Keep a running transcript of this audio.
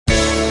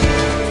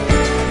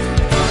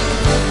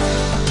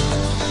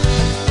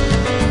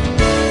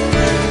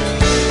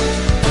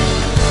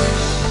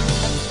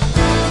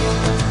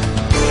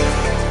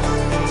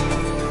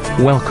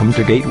Welcome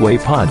to Gateway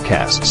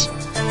Podcasts.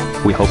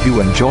 We hope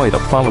you enjoy the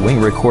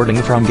following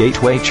recording from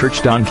Gateway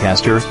Church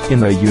Doncaster in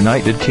the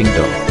United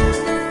Kingdom.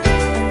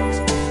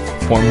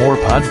 For more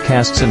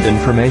podcasts and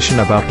information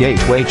about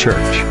Gateway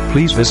Church,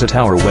 please visit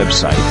our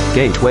website,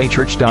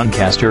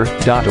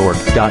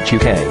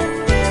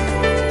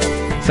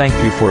 gatewaychurchdoncaster.org.uk.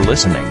 Thank you for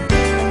listening.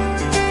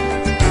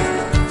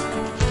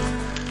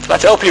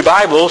 Let's open your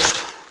Bibles,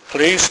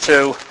 please,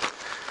 to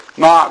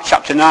Mark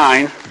chapter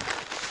 9.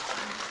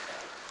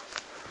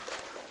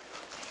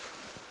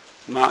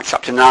 Mark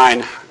chapter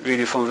 9,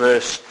 reading from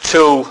verse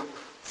 2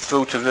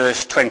 through to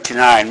verse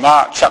 29.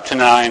 Mark chapter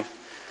 9,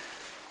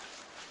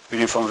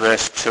 reading from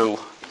verse 2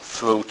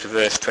 through to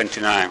verse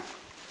 29.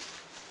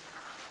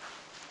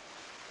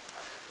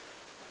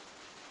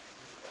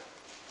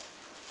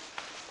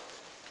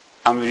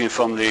 I'm reading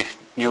from the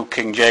New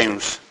King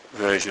James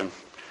Version.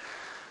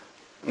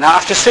 Now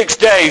after 6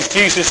 days,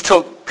 Jesus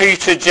took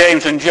Peter,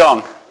 James and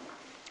John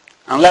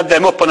and led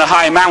them up on a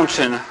high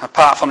mountain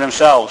apart from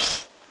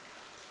themselves.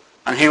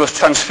 And he was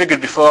transfigured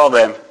before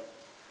them.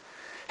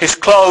 His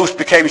clothes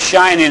became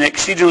shiny and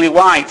exceedingly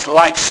white,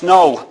 like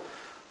snow,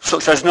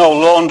 such as no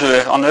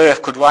launderer on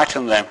earth could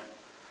whiten them.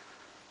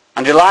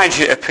 And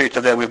Elijah appeared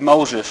to them with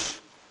Moses,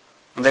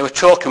 and they were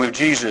talking with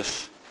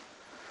Jesus.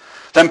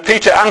 Then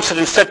Peter answered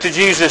and said to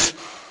Jesus,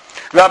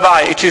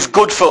 Rabbi, it is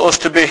good for us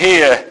to be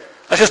here.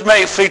 Let us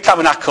make 3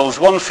 tabernacles,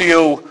 one for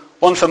you,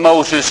 one for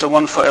Moses, and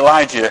one for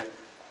Elijah.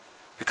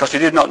 Because they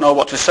did not know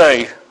what to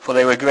say, for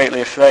they were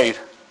greatly afraid.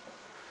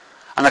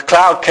 And a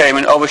cloud came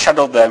and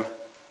overshadowed them.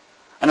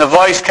 And a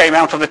voice came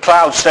out of the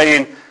cloud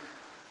saying,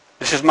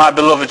 This is my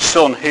beloved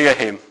Son, hear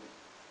him.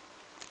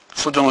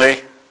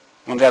 Suddenly,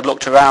 when they had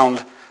looked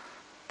around,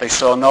 they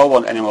saw no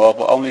one anymore,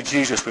 but only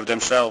Jesus with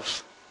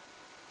themselves.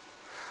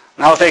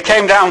 Now as they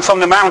came down from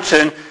the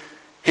mountain,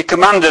 he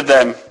commanded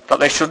them that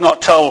they should not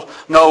tell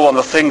no one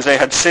the things they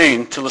had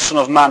seen till the Son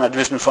of Man had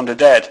risen from the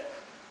dead.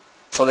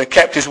 So they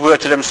kept his word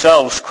to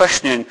themselves,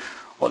 questioning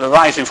what the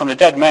rising from the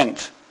dead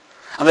meant.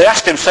 And they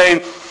asked him,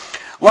 saying,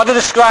 Why do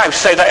the scribes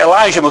say that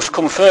Elijah must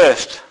come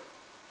first?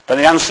 Then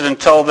he answered and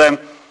told them,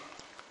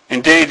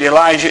 Indeed,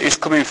 Elijah is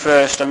coming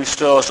first and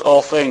restores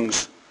all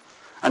things.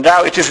 And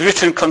now it is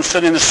written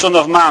concerning the Son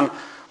of Man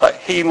that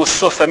he must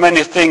suffer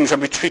many things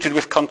and be treated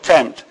with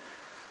contempt.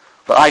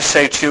 But I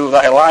say to you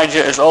that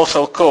Elijah has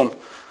also come,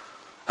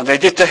 and they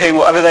did to him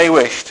whatever they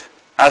wished,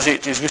 as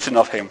it is written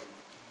of him.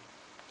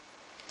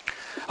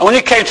 And when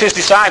he came to his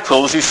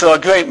disciples, he saw a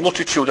great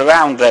multitude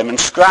around them, and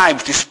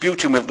scribes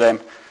disputing with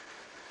them.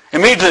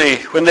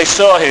 Immediately, when they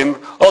saw him,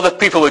 all the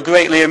people were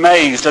greatly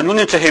amazed, and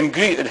running to him,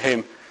 greeted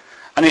him.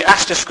 And he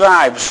asked the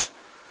scribes,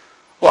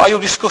 What are you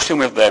discussing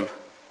with them?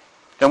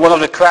 Then one of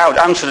the crowd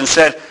answered and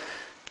said,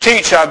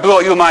 Teacher, I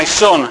brought you my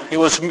son. He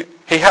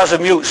has a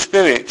mute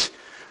spirit,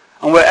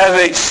 and wherever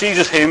it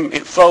seizes him,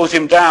 it throws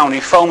him down. He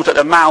foams at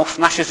the mouth,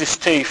 gnashes his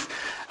teeth,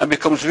 and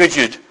becomes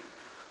rigid.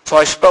 So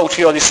I spoke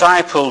to your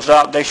disciples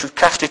that they should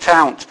cast it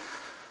out,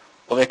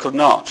 but they could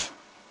not.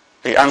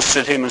 He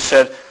answered him and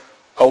said,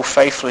 O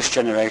faithless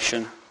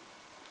generation,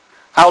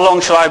 how long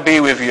shall I be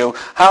with you?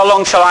 How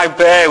long shall I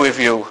bear with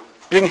you?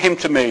 Bring him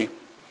to me.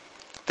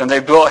 Then they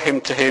brought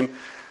him to him,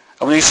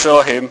 and when he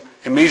saw him,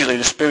 immediately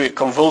the spirit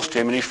convulsed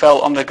him, and he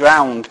fell on the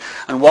ground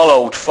and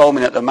wallowed,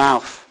 foaming at the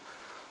mouth.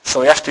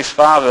 So he asked his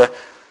father,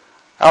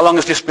 How long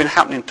has this been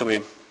happening to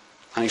him?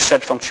 And he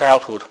said, From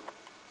childhood.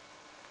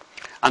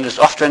 And as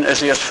often as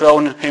he has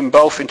thrown him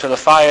both into the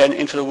fire and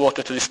into the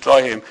water to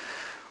destroy him.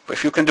 But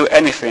if you can do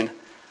anything,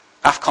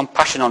 have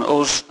compassion on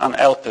us and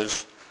help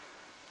us.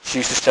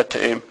 Jesus said to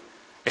him,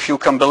 If you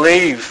can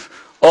believe,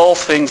 all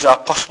things are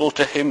possible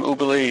to him who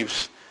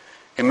believes.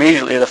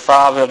 Immediately the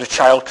father of the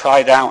child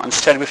cried out and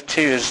said with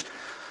tears,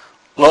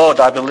 Lord,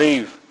 I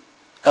believe,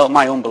 help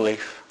my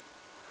unbelief.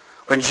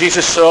 When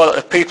Jesus saw that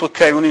the people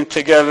came running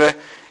together,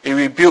 he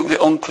rebuked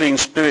the unclean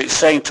spirit,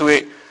 saying to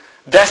it,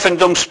 Deaf and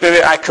dumb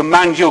spirit, I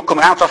command you, come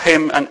out of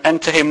him and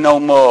enter him no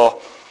more.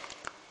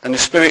 And the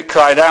spirit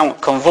cried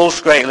out,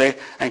 convulsed greatly,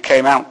 and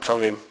came out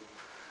of him.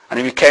 And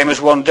he became as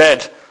one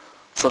dead,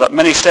 so that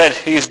many said,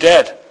 He is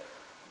dead.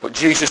 But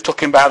Jesus took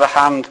him by the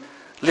hand,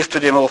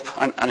 lifted him up,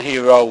 and he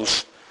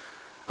arose.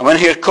 And when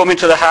he had come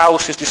into the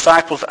house, his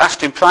disciples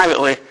asked him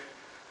privately,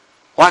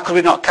 Why could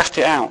we not cast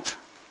it out?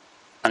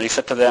 And he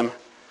said to them,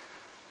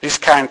 This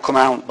kind come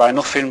out by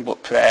nothing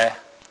but prayer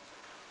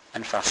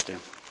and fasting.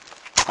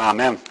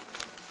 Amen.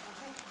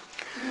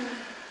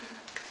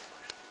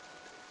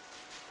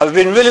 I've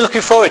been really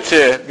looking forward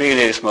to being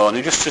here this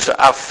morning, just to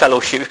have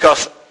fellowship,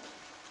 because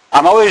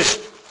I'm always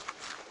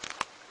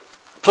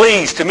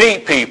pleased to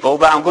meet people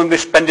that I'm going to be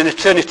spending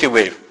eternity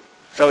with.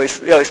 So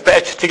it's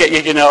better to get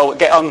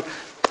get on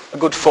a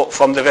good foot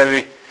from the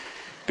very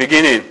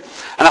beginning.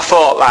 And I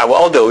thought, right,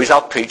 what I'll do is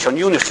I'll preach on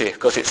unity,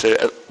 because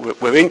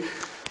we're in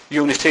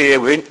unity here,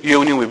 we're in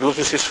union with brothers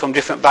and sisters from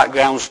different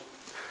backgrounds,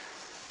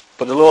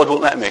 but the Lord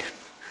won't let me.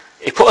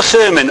 He put a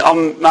sermon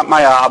on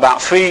my heart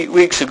about 3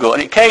 weeks ago,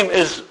 and it came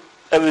as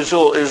a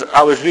result as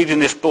I was reading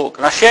this book.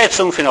 And I shared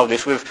something of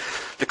this with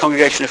the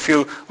congregation a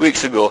few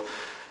weeks ago.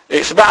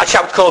 It's about a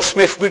chap called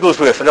Smith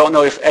Wigglesworth. I don't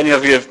know if any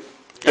of you have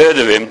heard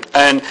of him.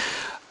 And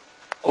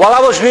while I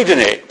was reading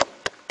it,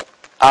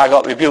 I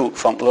got rebuked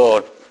from the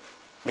Lord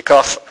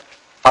because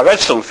I read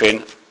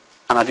something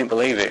and I didn't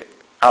believe it.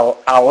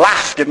 I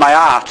laughed in my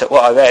heart at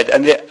what I read.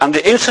 And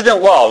the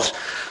incident was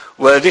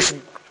where this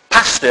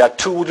pastor had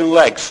 2 wooden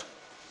legs.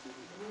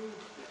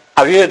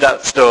 I've heard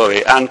that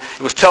story. And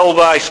he was told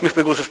by Smith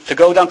Wigglesworth to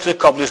go down to the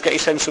cobblers, get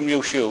his son some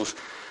new shoes.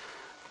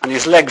 And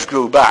his legs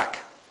grew back.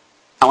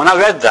 And when I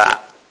read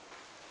that,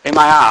 in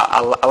my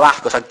heart, I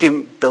laughed because I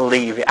didn't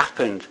believe it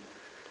happened.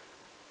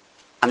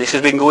 And this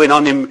has been going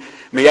on in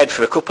my head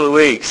for a couple of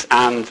weeks.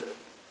 And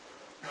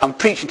I'm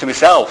preaching to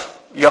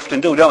myself. You often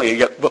do, don't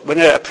you? But when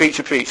a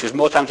preacher preaches,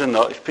 more times than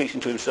not, he's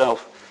preaching to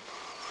himself.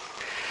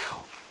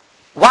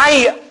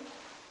 Why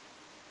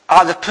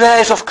are the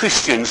prayers of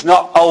Christians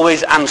not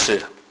always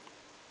answered?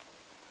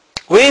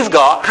 We've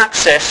got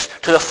access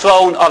to the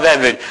throne of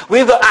heaven.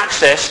 We've got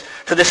access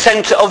to the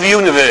centre of the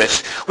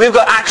universe. We've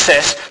got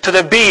access to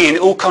the being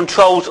who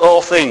controls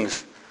all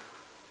things.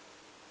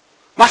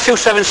 Matthew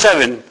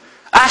 7:7.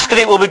 Ask and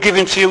it will be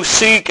given to you.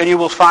 Seek and you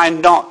will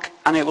find. Knock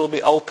and it will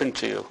be opened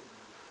to you.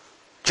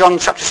 John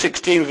chapter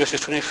 16 verses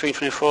 23 and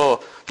 24.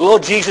 The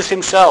Lord Jesus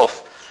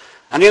himself.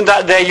 And in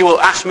that day you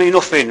will ask me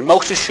nothing.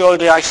 Most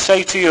assuredly I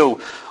say to you,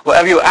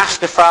 whatever you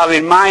ask the Father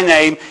in my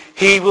name,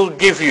 he will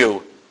give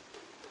you.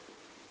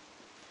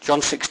 John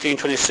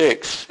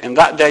 16:26. In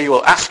that day you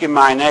will ask in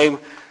my name,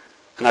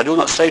 and I do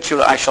not say to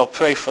you that I shall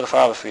pray for the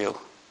Father for you.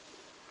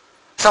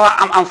 So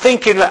I'm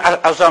thinking,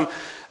 as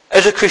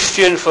a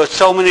Christian for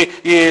so many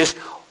years,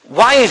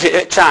 why is it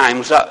at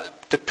times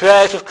that the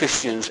prayers of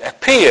Christians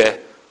appear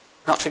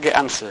not to get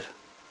answered?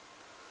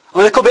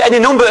 Well, there could be any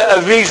number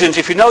of reasons.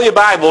 If you know your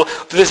Bible,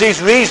 there's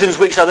these reasons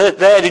which are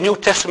there in the New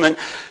Testament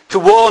to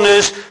warn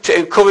us, to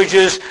encourage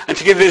us, and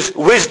to give us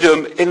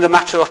wisdom in the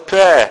matter of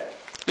prayer.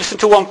 Listen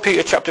to 1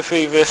 Peter chapter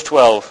 3 verse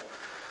 12.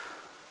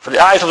 For the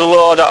eyes of the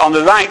Lord are on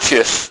the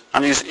righteous,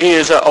 and his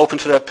ears are open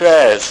to their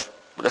prayers.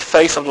 But the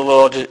face of the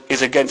Lord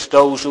is against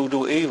those who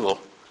do evil.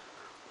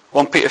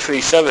 1 Peter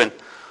 3:7.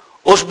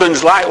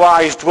 Husbands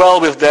likewise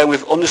dwell with them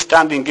with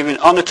understanding, giving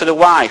honour to the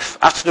wife,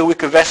 as to the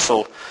weaker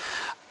vessel,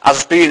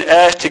 as being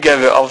heirs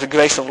together of the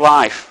grace of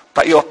life,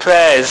 that your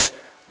prayers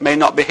may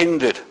not be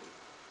hindered.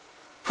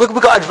 We've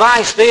got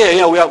advice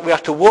there. We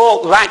have to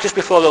walk righteous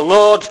before the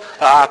Lord,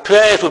 our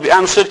prayers will be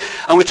answered,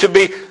 and we're to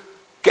be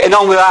getting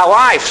on with our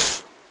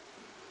lives.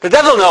 The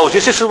devil knows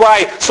this. This is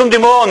why Sunday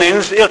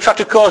mornings he'll try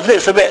to cause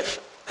this a bit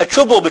of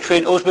trouble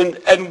between husband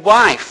and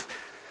wife.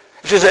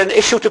 This is an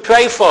issue to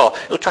pray for.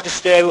 He'll try to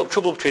stir up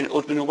trouble between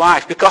husband and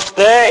wife, because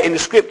there in the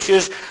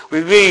scriptures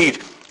we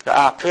read that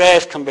our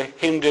prayers can be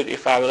hindered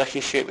if our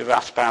relationship with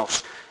our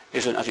spouse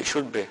isn't as it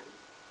should be.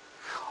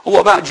 Well,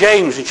 what about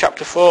James in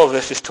chapter 4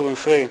 verses 2 and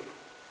 3?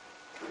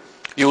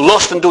 You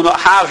lust and do not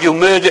have, you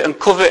murder and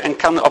covet and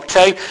cannot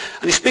obtain.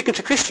 And he's speaking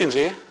to Christians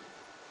here.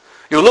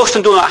 You lust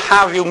and do not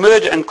have, you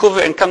murder and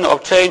covet and cannot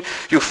obtain.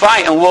 You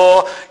fight and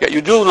war, yet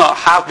you do not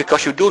have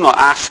because you do not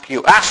ask.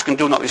 You ask and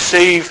do not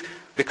receive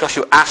because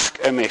you ask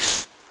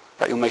amiss,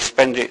 that you may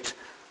spend it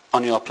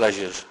on your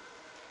pleasures.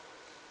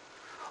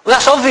 Well,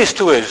 that's obvious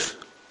to us.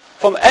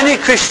 From any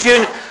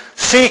Christian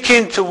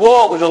seeking to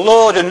walk with the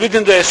Lord and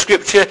reading their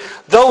scripture,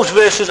 those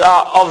verses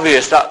are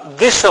obvious, that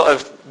this sort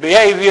of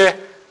behaviour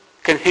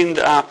can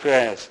hinder our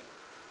prayers.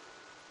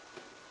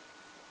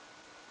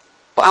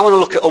 But I want to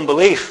look at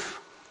unbelief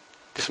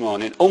this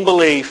morning.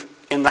 Unbelief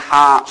in the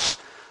hearts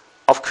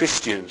of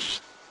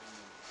Christians.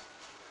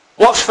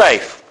 What's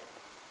faith?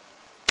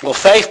 Well,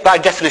 faith by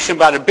definition,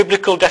 by the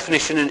biblical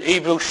definition in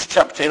Hebrews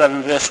chapter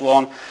 11 verse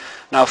 1,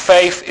 now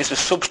faith is the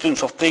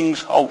substance of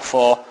things hoped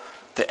for,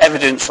 the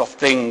evidence of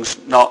things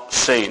not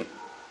seen.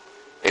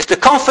 It's the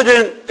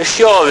confident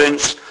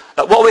assurance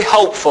that what we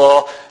hope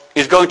for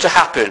is going to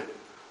happen.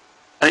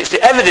 And it's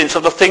the evidence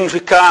of the things we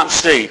can't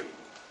see.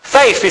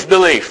 Faith is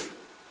belief.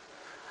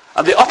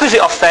 And the opposite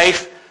of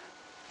faith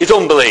is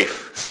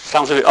unbelief.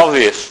 Sounds a bit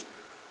obvious.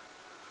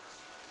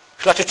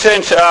 I'd like to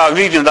turn to our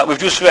reading that we've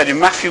just read in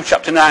Matthew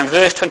chapter 9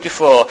 verse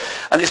 24.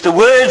 And it's the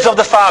words of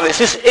the father. It's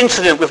this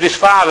incident with this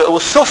father who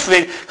was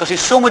suffering because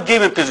his son was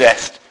demon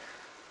possessed.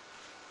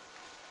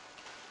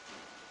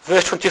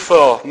 Verse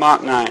 24,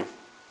 Mark 9.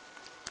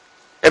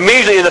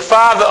 Immediately the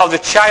father of the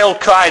child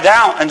cried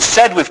out and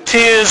said with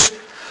tears,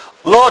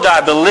 Lord, I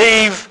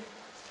believe,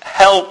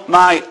 help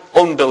my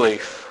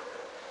unbelief.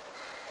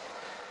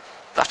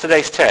 That's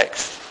today's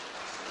text.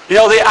 You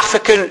know the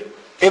African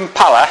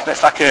impala,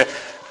 that's like a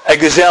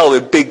gazelle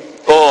with big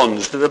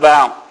horns. They're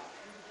about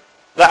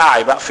that high,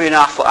 about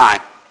 3.5 foot high.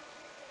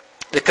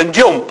 They can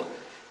jump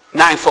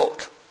 9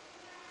 foot.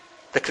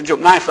 They can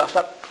jump 9 foot,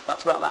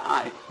 that's about that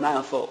high,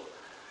 9 foot.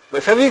 But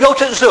if ever you go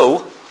to the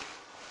zoo,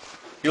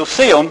 you'll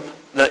see them,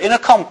 they're in a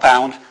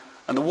compound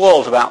and the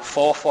wall's about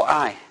 4 foot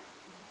high.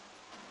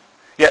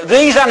 Yet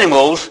these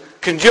animals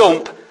can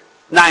jump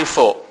 9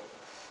 foot.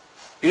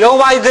 You know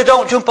why they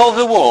don't jump over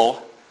the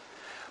wall?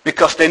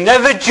 Because they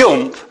never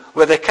jump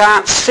where they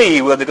can't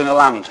see where they're going to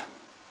land.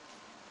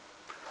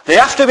 They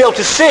have to be able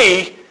to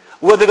see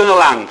where they're going to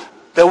land.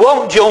 They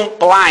won't jump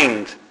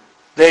blind.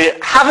 They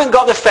haven't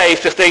got the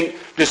faith to think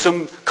there's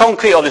some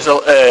concrete or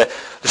there's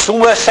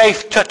somewhere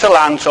safe to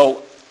land,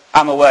 so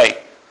I'm away.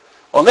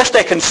 Unless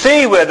they can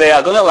see where they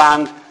are going to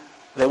land,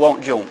 they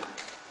won't jump.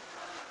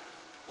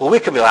 Well, we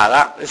can be like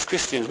that as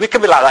Christians. We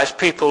can be like that as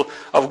people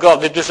of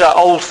God. There's that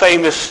old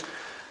famous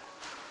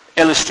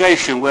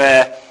illustration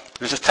where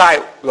there's a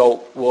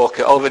tightrope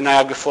walker over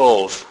Niagara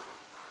Falls,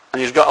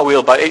 and he's got a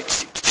wheelbarrow.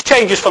 It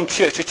changes from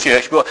church to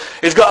church, but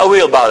he's got a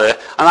wheelbarrow,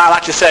 and I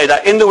like to say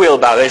that in the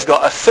wheelbarrow he's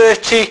got a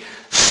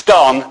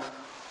 30-stone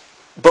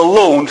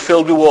balloon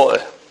filled with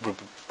water,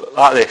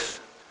 like this.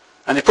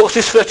 And he puts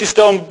this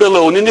 30-stone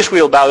balloon in this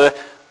wheelbarrow,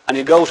 and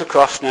he goes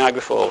across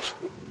Niagara Falls.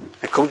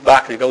 He comes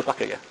back, and he goes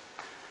back again.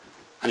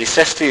 And he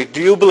says to you,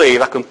 do you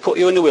believe I can put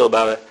you in the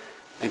wheelbarrow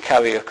and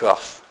carry you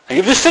across? And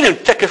you've just seen him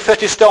take a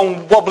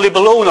 30-stone wobbly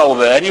balloon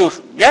over, and you,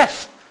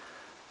 yes,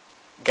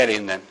 get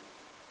in then.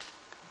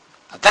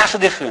 And that's the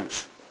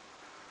difference.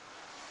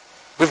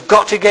 We've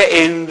got to get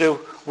in the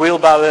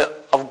wheelbarrow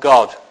of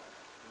God.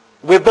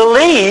 We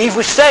believe,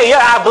 we say, yeah,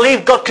 I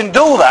believe God can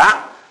do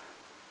that.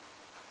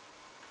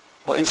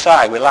 But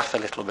inside we laugh a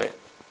little bit.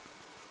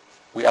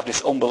 We have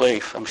this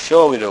unbelief. I'm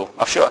sure we do.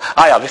 I'm sure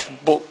I have. This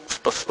book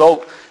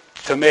spoke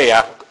to me.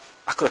 I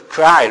could have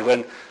cried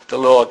when the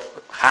Lord,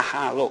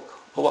 look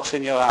what's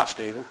in your heart,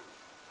 Stephen.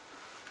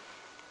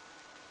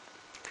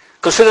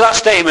 Consider that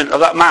statement of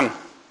that man.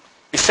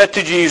 He said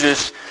to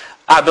Jesus,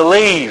 I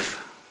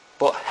believe,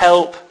 but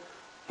help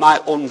my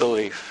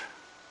unbelief.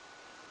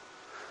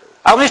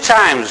 How many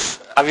times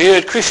have you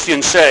heard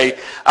Christians say,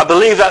 I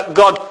believe that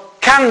God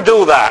can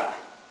do that.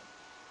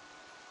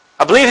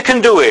 I believe he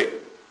can do it.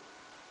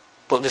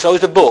 But there's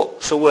always a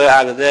but somewhere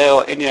either there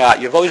or in your heart.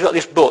 You've always got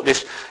this but,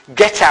 this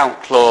get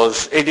out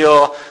clause in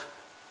your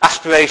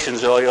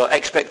aspirations or your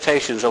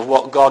expectations of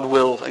what God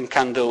will and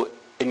can do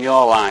in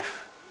your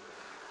life.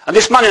 And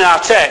this man in our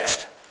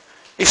text,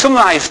 he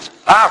summarised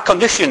our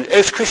condition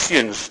as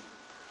Christians.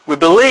 We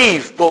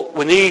believe, but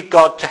we need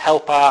God to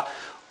help our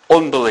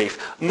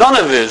unbelief. None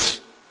of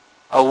us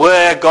are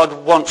where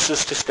God wants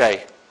us to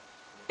stay.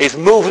 He's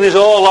moving us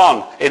all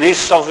on in his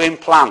sovereign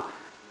plan.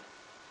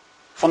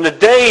 From the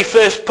day he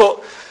first put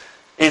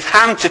his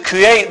hand to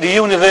create the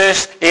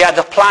universe, he had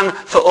a plan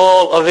for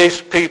all of his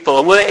people.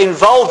 And we're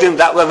involved in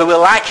that whether we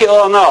like it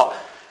or not.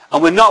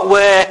 And we're not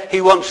where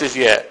he wants us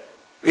yet.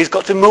 He's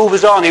got to move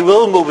us on. He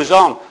will move us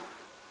on.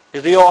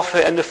 He's the author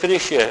and the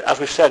finisher, as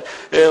we said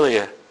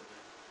earlier.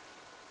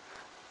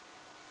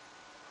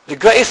 The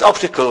greatest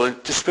obstacle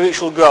to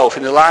spiritual growth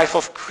in the life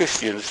of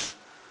Christians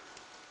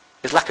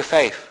is lack of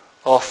faith,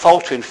 or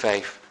faltering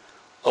faith,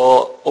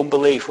 or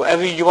unbelief,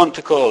 whatever you want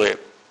to call it.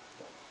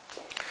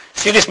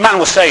 See, this man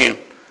was saying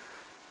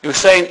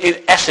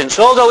in essence,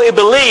 although he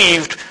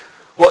believed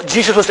what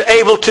Jesus was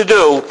able to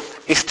do,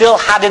 he still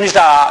had in his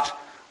heart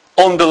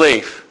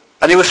unbelief.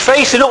 And he was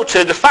facing up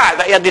to the fact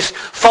that he had this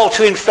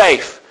faltering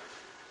faith.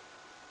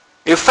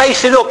 He was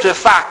facing up to the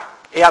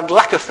fact he had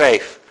lack of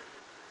faith.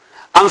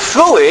 And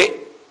through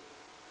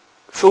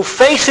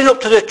facing up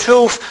to the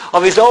truth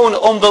of his own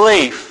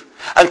unbelief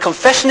and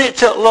confessing it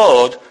to the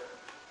Lord,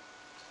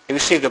 he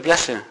received a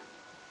blessing.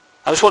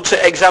 I just want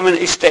to examine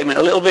his statement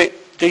a little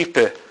bit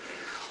deeper.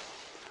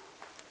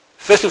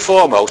 First and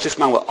foremost, this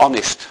man was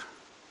honest.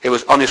 He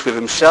was honest with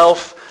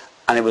himself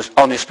and he was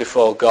honest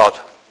before God.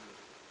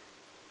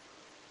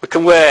 We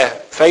can wear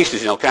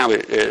faces, can't we?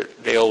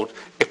 The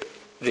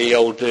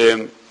old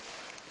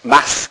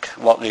mask.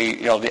 What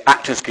the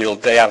Actors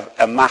Guild, they have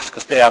a mask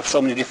because they have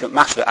so many different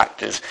masks for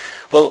actors.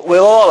 Well,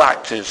 we're all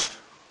actors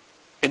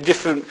in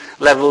different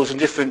levels and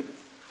different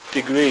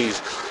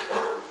degrees,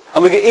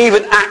 and we can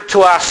even act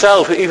to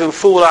ourselves. We even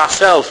fool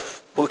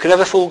ourselves, but we can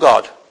never fool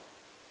God.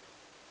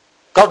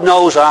 God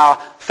knows our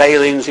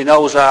failings. He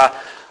knows our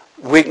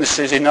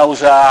weaknesses. He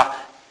knows our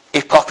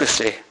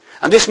hypocrisy.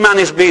 And this man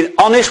is being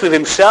honest with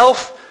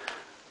himself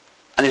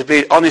and he's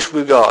being honest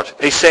with God.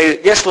 He's saying,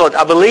 yes, Lord,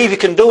 I believe you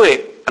can do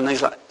it. And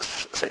he's like,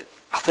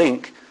 I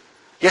think.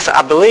 Yes,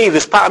 I believe.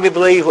 There's part of me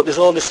believe, but there's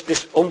all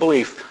this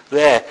unbelief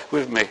there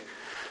with me.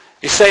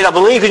 He's saying, I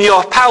believe in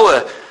your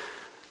power.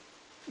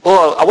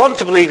 Well, I want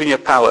to believe in your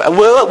power. And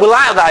we're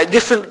like that at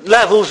different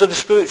levels of the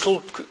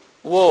spiritual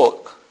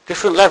walk,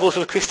 different levels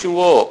of the Christian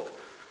walk.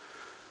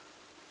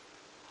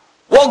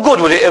 What good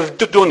would it have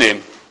done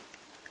him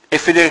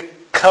if he'd have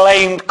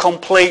claimed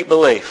complete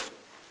belief?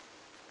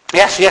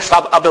 Yes,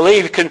 I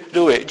believe you can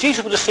do it.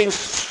 Jesus would have seen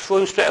through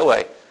him straight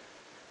away.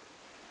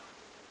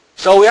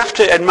 So we have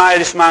to admire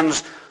this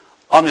man's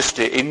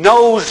honesty. He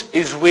knows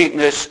his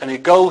weakness and he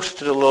goes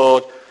to the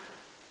Lord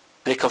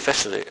and he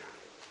confesses it.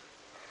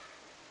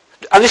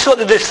 And this is what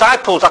the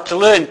disciples had to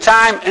learn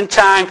time and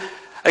time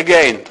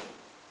again.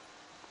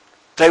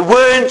 They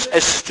weren't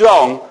as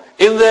strong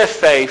in their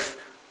faith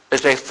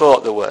as they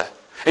thought they were.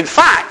 In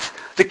fact,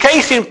 the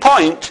case in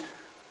point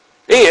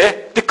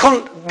here, they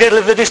couldn't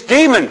deliver this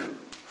demon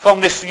from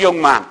this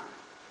young man.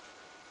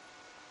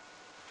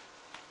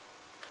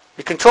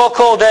 We can talk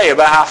all day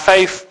about our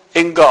faith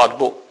in God,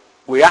 but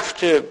we have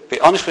to be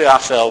honest with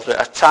ourselves that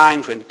at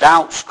times when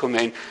doubts come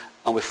in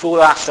and we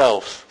fool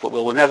ourselves, but we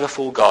will never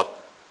fool God.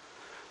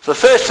 So the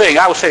first thing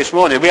I would say this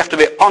morning, we have to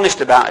be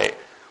honest about it.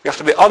 We have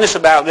to be honest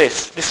about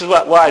this. This is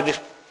why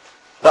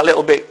that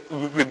little bit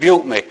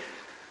rebuked me.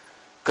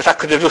 Because I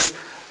could have just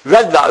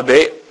read that a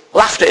bit,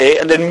 laughed at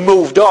it, and then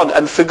moved on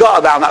and forgot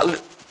about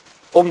that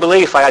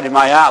unbelief I had in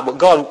my heart. But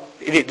God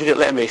didn't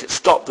let me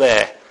stop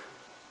there.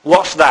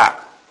 What's that?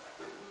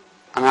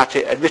 And I had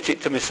to admit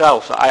it to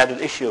myself that I had an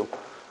issue.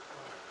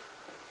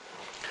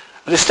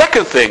 And the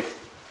second thing,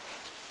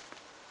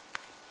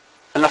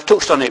 and I've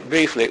touched on it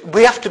briefly,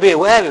 we have to be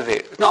aware of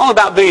it. It's not all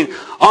about being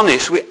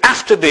honest. We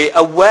have to be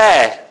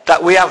aware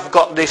that we have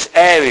got this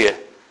area.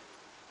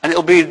 And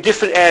it'll be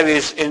different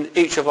areas in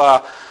each of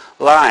our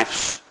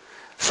lives.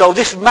 So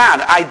this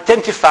man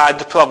identified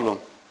the problem.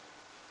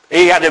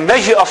 He had a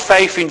measure of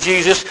faith in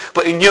Jesus,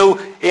 but he knew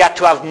he had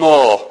to have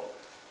more.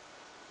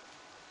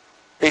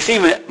 It's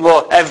even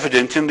more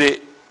evident in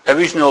the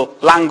original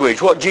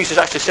language. What Jesus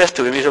actually says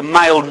to him is a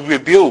mild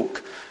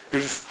rebuke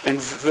in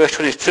verse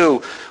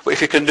 22. But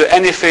if you can do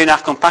anything,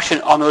 have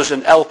compassion on us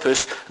and help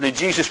us. And then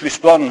Jesus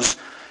responds,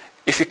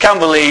 if you can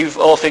believe,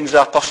 all things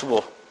are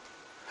possible.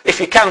 If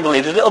you can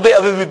believe, there's a little bit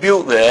of a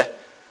rebuke there.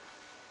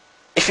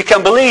 If you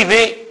can believe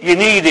it, you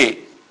need it.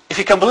 If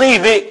you can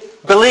believe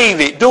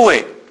it, do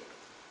it.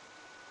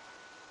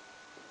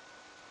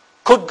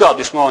 Could God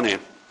this morning,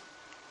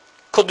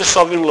 could the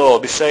Sovereign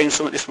Lord be saying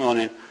something this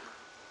morning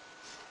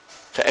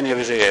to any of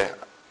us here?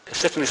 He's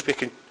certainly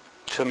speaking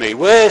to me.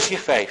 Where's your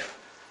faith?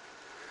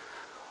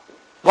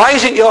 Why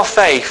isn't your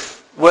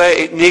faith where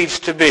it needs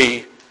to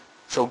be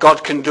so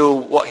God can do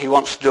what he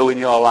wants to do in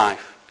your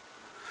life?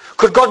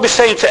 Could God be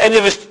saying to any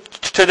of us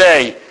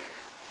today,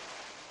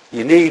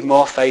 you need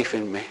more faith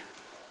in me?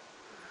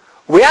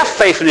 We have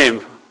faith in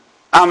him.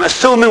 I'm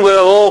assuming we're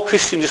all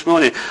Christians this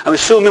morning. I'm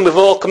assuming we've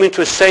all come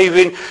into a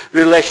saving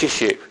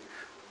relationship.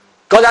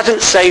 God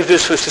hasn't saved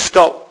us for us to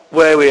stop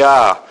where we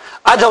are.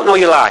 I don't know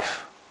your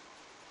life.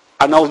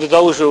 I know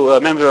those who are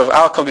a member of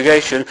our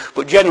congregation,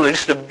 but generally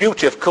this is the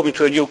beauty of coming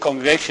to a new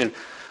congregation.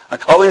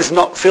 And Owen's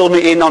not filled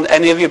me in on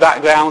any of your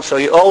background, so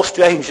you're all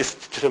strangers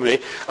to me,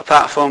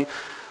 apart from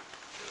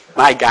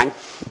my gang.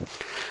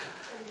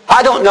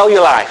 I don't know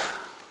your life.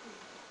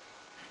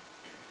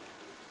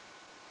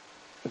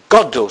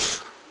 God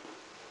does.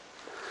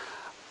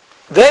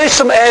 There is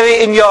some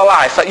area in your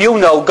life that you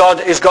know God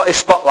has got his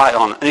spotlight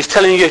on, and he's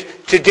telling you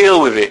to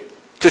deal with it,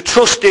 to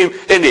trust him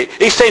in it.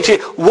 He's saying to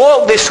you,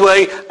 walk this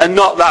way and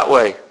not that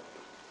way.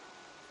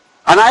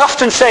 And I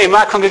often say,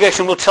 my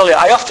congregation will tell you,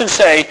 I often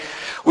say,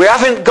 we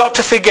haven't got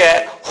to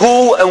forget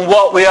who and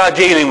what we are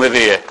dealing with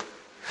here.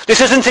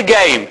 This isn't a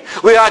game.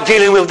 We are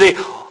dealing with the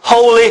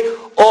holy,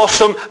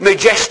 awesome,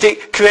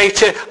 majestic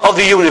creator of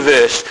the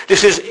universe.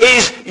 This is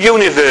his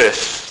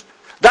universe.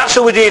 That's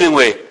who we're dealing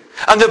with.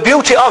 And the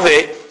beauty of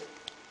it,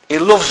 he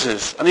loves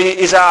us, and he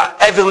is our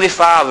heavenly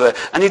Father,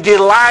 and he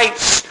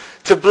delights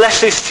to bless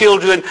his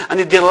children, and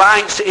he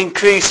delights to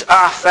increase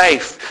our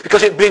faith,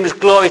 because it brings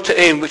glory to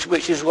him,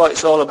 which is what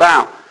it's all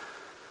about.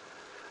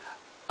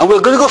 And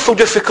we're going to go through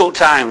difficult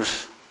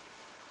times.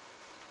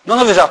 None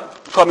of us are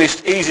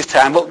promised easy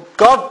time, but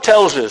God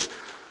tells us,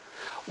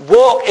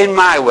 walk in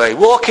my way,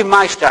 walk in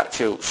my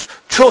statutes,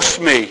 trust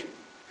me.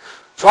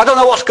 So I don't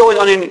know what's going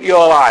on in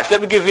your life.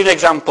 Let me give you an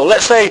example.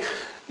 Let's say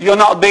you're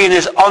not being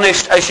as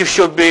honest as you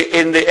should be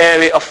in the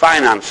area of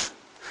finance.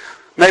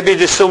 Maybe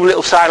there's some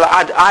little side,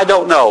 I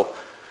don't know.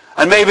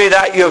 And maybe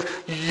that you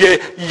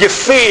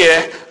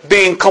fear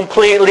being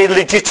completely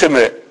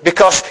legitimate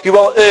because you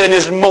won't earn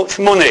as much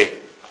money.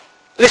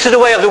 This is the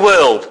way of the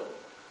world.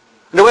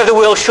 The way of the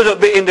world shouldn't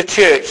be in the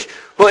church,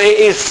 but it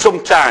is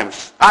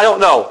sometimes. I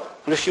don't know.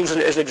 I'm just using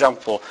it as an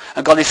example.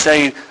 And God is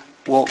saying,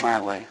 walk my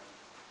way.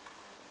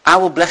 I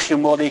will bless you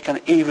more than you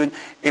can even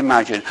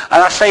imagine.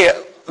 And I say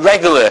it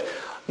regularly.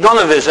 None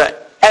of us are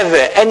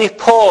ever any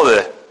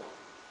poorer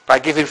by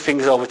giving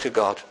things over to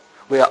God.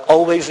 We are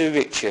always the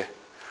richer.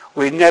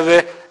 We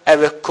never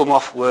ever come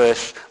off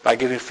worse by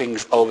giving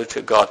things over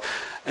to God.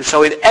 And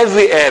so in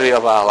every area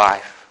of our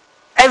life,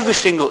 every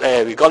single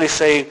area, God is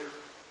saying,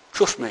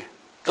 trust me.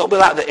 Don't be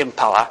like the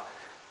impala.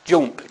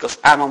 Jump, because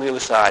I'm on the other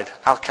side.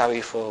 I'll carry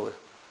you forward.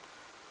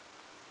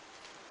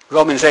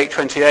 Romans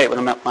 8:28,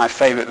 one of my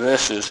favourite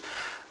verses.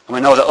 And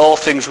we know that all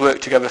things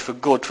work together for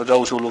good for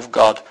those who love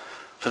God,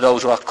 for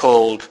those who are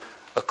called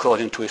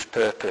according to his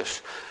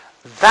purpose.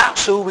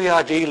 That's who we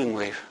are dealing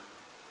with.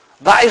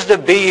 That is the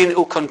being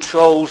who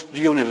controls the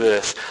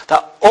universe.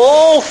 That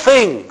all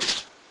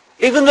things,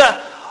 even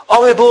the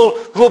horrible,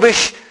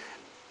 rubbish,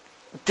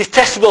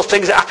 detestable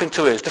things that happen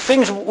to us, the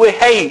things we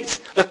hate,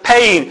 the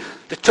pain,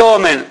 the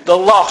torment, the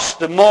loss,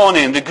 the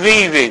mourning, the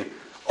grieving,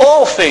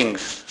 all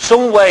things,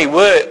 some way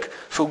work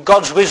through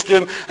God's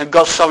wisdom and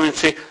God's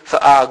sovereignty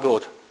for our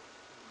good.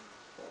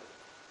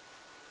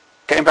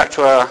 Getting back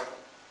to our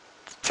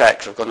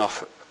text, I've gone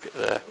off a bit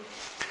there.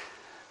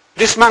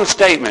 This man's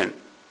statement,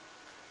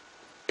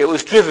 it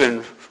was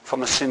driven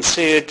from a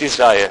sincere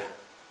desire.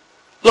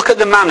 Look at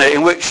the manner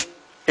in which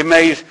he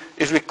made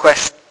his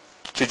request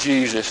to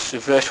Jesus in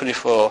verse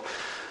 24.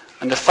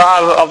 And the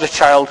father of the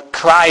child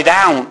cried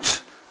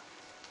out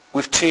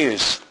with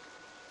tears.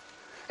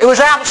 It was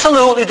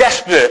absolutely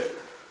desperate.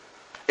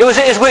 It was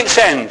at his wit's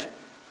end.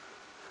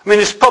 I mean,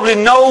 there's probably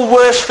no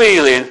worse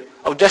feeling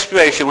of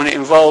desperation when it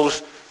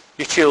involves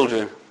your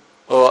children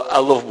or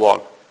a loved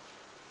one.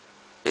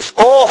 It's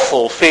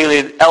awful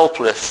feeling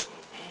helpless.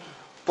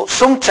 But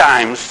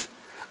sometimes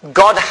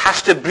God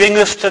has to bring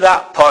us to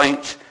that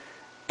point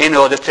in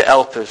order to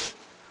help us.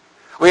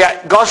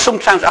 God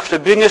sometimes has to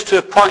bring us to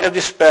a point of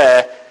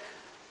despair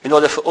in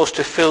order for us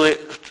to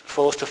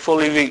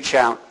fully reach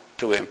out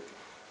to him.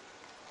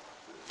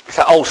 It's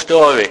that old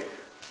story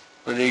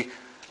where the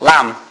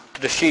lamb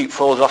to the sheep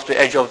falls off the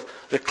edge of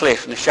the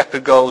cliff and the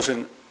shepherd goes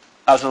and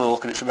has a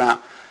look, and it's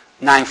about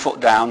 9 foot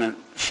down and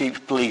the sheep's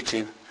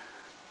bleating, and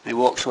he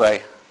walks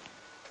away.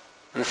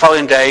 And the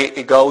following day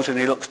he goes and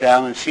he looks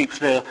down and the sheep's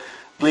still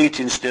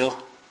bleating still, and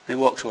he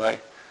walks away.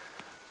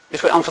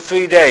 This went on for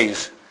 3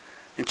 days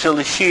until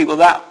the sheep were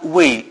that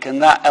weak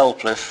and that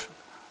helpless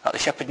that the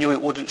shepherd knew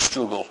it wouldn't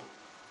struggle.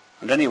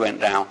 And then he went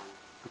down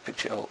and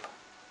picked it up.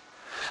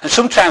 And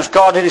sometimes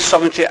God in his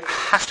sovereignty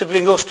has to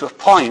bring us to a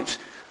point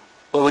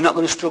where we're not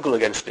going to struggle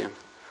against him.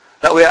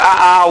 That we're at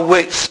our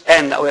wits'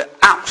 end, that we're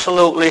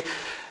absolutely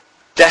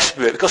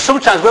desperate. Because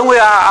sometimes when we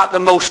are at the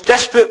most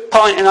desperate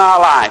point in our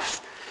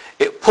lives,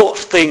 it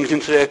puts things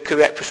into their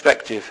correct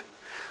perspective.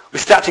 We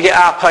start to get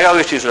our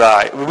priorities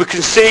right. We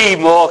can see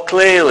more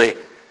clearly.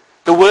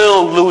 The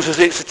world loses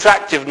its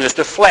attractiveness.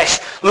 The flesh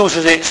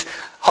loses its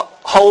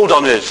hold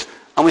on us.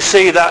 And we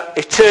see that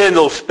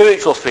eternal,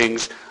 spiritual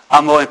things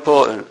are more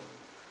important.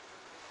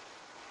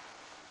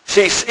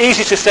 See, it's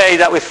easy to say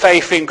that with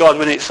faith in God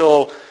when it's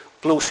all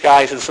blue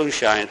skies and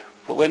sunshine.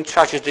 But when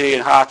tragedy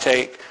and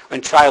heartache,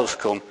 when trials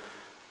come,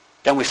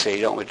 then we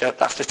see, don't we?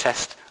 That's the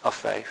test of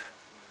faith.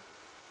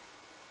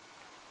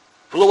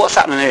 But look what's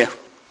happening here.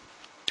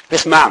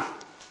 This man,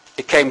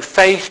 he came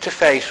face to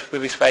face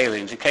with his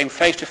failings. He came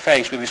face to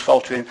face with his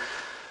faltering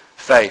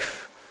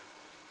faith.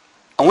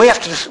 And we have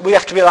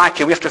to be like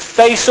him. We have to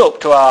face up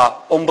to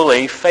our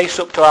unbelief, face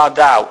up to our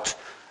doubt,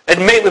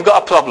 admit we've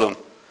got a problem.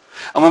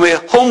 And when we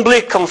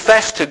humbly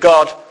confess to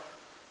God,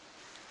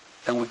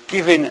 then we're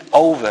giving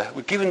over.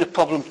 We're giving the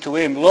problem to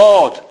him.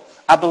 Lord,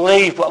 I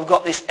believe, but I've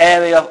got this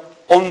area of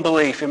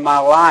unbelief in my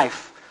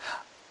life.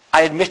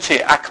 I admit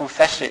it. I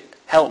confess it.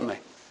 Help me.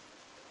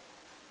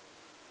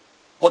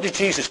 What did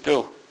Jesus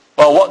do?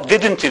 Well, what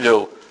didn't he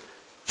do?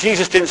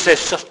 Jesus didn't say,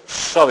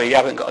 sorry, you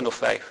haven't got enough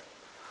faith.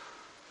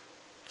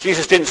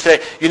 Jesus didn't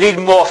say, you need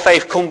more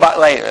faith, come back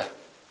later.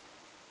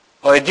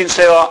 Or he didn't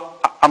say, oh,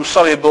 I'm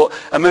sorry, but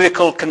a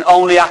miracle can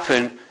only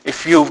happen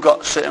if you've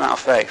got a certain amount of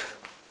faith.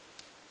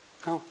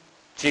 No.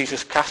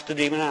 Jesus cast the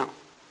demon out.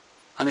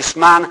 And this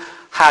man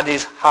had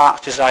his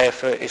heart's desire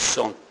for his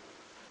son.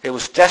 He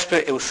was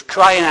desperate, he was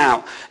crying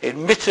out. He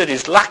admitted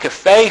his lack of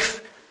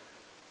faith.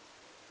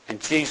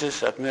 And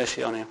Jesus had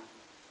mercy on him.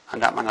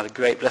 And that man had a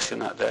great blessing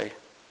that day.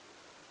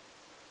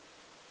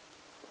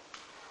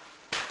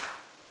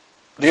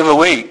 The other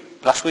week,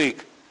 last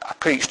week, I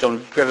preached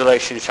on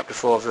Revelation chapter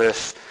 4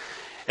 verse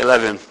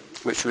 11,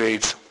 which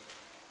reads,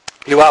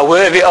 You are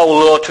worthy, O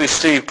Lord, to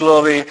receive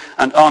glory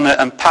and honour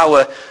and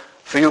power,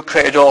 for you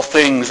created all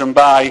things, and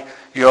by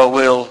your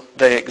will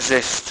they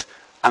exist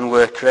and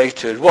were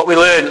created. What we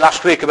learned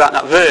last week about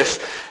that verse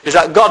is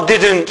that God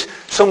didn't,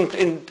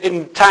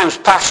 in times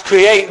past,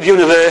 create the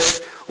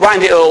universe,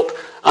 wind it up,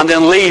 and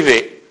then leave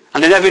it,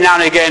 and then every now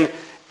and again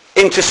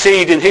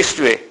intercede in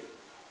history.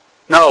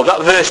 No,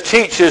 that verse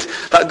teaches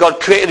that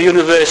God created the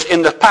universe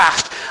in the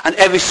past, and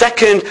every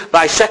second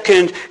by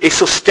second he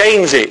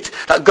sustains it.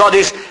 That God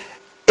is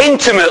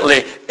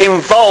intimately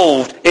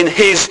involved in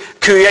his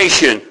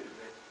creation.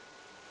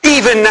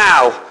 Even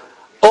now,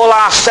 all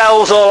our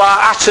cells, all our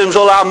atoms,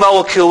 all our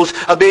molecules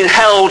are being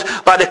held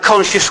by the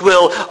conscious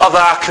will of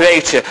our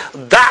Creator.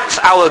 That's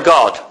our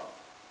God.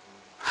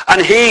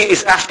 And he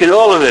is asking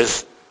all of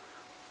us,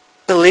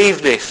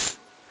 believe this.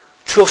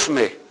 Trust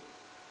me.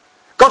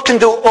 God can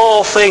do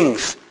all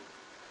things.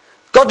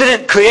 God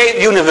didn't create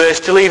the universe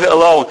to leave it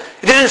alone.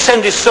 He didn't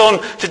send his son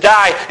to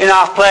die in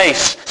our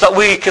place so that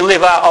we can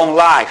live our own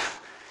life.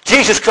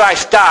 Jesus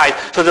Christ died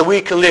so that we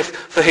can live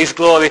for his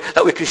glory,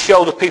 that we can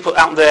show the people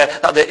out there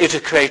that there is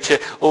a creator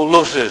who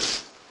loves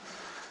us.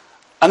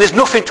 And there's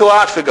nothing too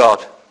hard for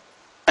God.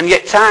 And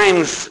yet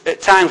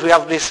at times we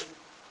have this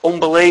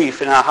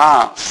unbelief in our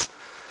hearts.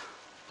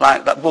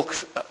 Like that book,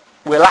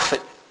 we laugh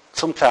at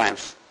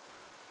sometimes.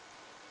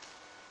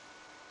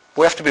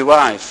 We have to be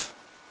wise.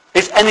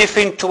 Is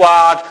anything too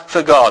hard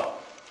for God?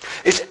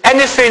 Is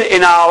anything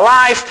in our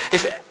life,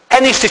 if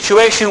any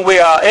situation we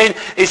are in,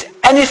 is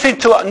anything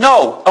too hard?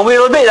 No. And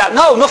we'll admit that.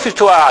 No, nothing's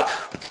too hard.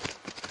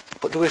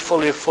 But do we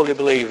fully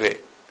believe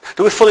it?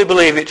 Do we fully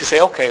believe it to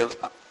say, okay,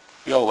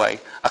 your way.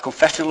 I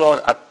confess to the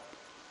Lord, I've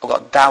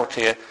got doubt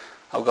here.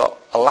 I've got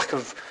a lack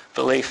of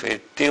belief here.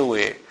 Deal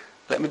with it.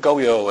 Let me go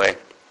your way.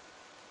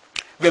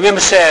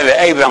 Remember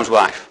Sarah, Abraham's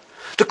wife.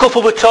 The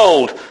couple were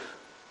told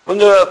when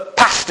they were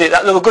past it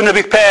that they were going to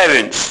be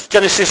parents.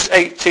 Genesis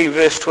 18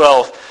 verse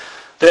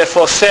 12.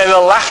 Therefore Sarah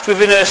laughed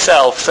within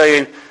herself,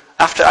 saying,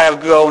 after I have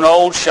grown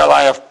old, shall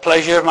I have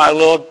pleasure, my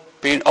Lord,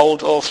 being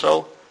old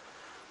also?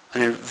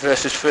 And in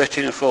verses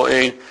 13 and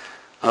 14, and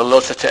the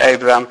Lord said to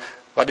Abraham,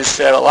 why did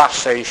Sarah laugh,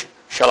 saying,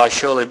 shall I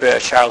surely bear a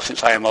child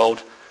since I am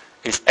old?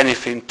 Is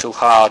anything too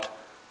hard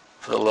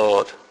for the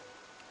Lord?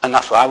 And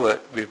that's what I were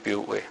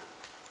rebuked with.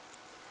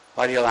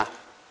 Why do you laugh?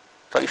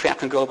 Don't you think I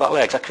can go about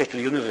legs? I created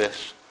the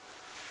universe.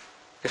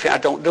 You think I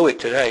don't do it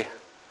today?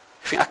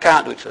 You think I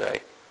can't do it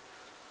today?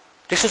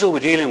 This is what we're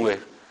dealing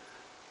with.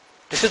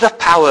 This is the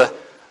power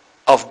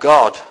of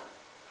God.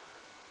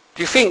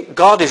 Do you think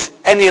God is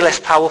any less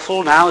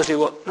powerful now as he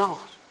was? No.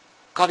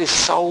 God is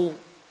so...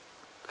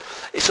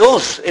 It's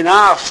us in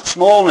our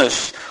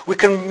smallness. We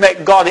can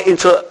make God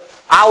into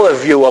our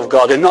view of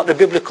God and not the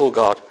biblical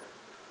God.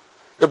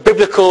 The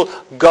biblical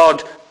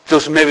God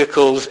does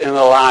miracles in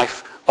the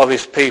life of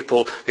his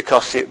people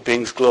because it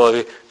brings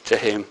glory to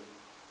him.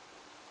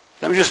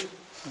 Let me just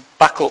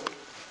back up.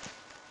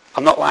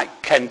 I'm not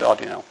like Ken Dodd,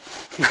 you know.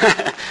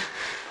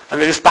 Let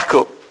me just back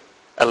up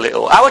a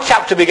little. Our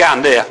chapter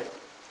began there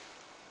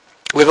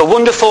with a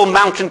wonderful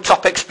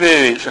mountaintop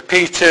experience of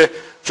Peter,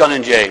 John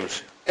and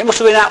James. It must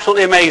have been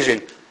absolutely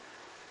amazing.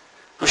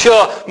 I'm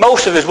sure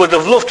most of us would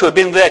have loved to have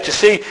been there to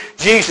see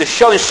Jesus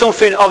showing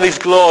something of his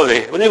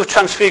glory when he was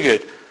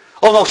transfigured.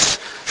 Almost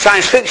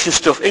science fiction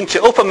stuff,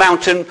 into up a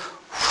mountain.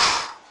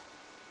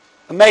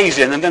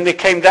 Amazing. And then they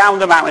came down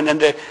the mountain and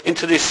they're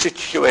into this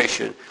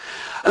situation.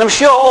 And I'm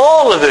sure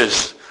all of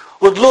us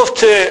would love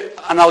to,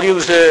 and I'll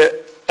use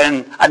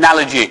an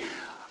analogy,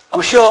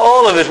 I'm sure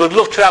all of us would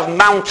love to have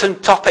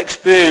mountaintop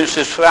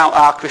experiences throughout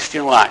our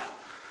Christian life.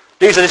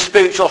 These are the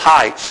spiritual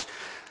heights.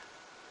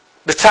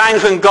 The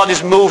times when God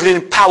is moving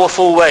in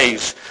powerful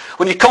ways.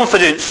 When your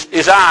confidence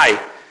is high.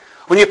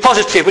 When you're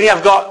positive. When you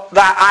have got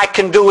that I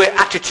can do it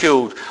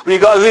attitude. When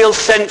you've got a real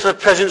sense of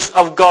the presence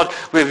of God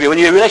with you. When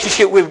your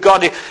relationship with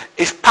God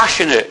is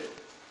passionate.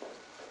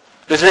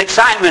 There's an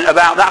excitement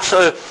about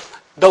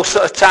those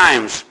sort of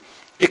times.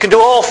 You can do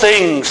all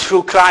things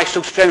through Christ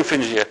who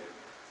strengthens you.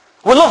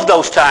 We love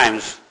those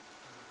times.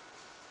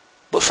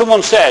 But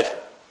someone said,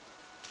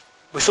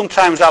 we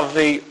sometimes have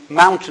the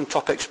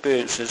mountaintop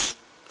experiences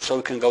so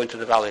we can go into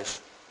the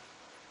valleys.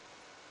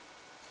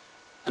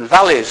 And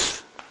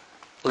valleys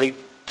lead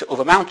to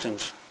other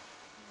mountains.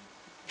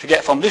 To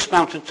get from this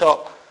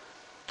mountaintop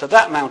to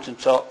that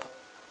mountaintop,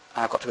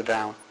 I've got to go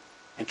down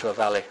into a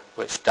valley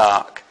where it's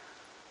dark.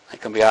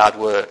 It can be hard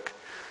work.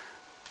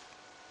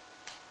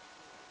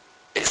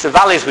 It's the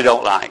valleys we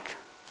don't like.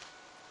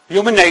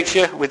 Human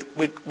nature, we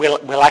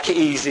like it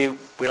easy.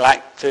 We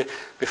like to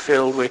be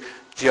filled with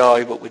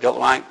joy, but we don't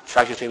like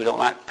tragedy, we don't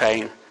like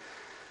pain.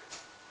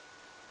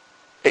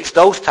 It's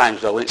those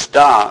times, though, when it's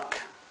dark,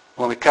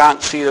 when we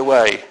can't see the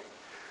way,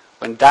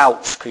 when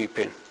doubt's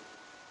creeping.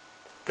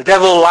 The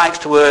devil likes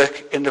to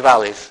work in the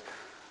valleys.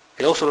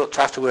 He also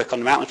tries to work on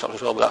the mountaintops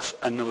as well, but that's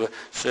another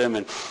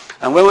sermon.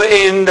 And when we're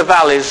in the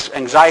valleys,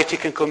 anxiety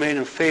can come in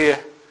and fear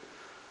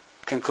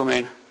can come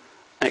in.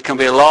 And it can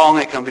be long,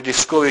 it can be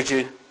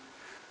discouraging.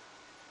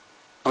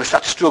 And we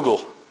start to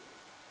struggle.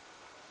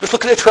 Just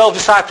look at the 12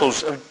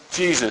 disciples of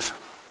Jesus.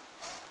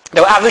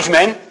 They were average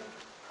men,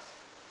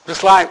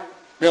 just like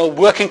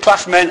working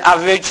class men,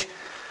 average.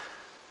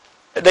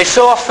 They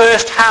saw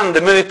firsthand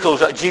the miracles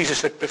that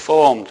Jesus had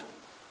performed.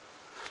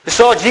 They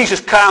saw Jesus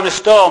calm the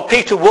storm.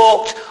 Peter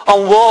walked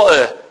on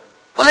water.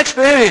 What an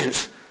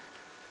experience.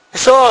 They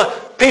saw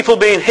people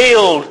being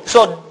healed. They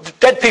saw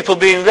dead people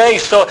being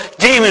raised. They saw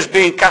demons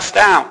being cast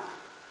out.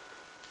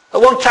 At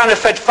one time they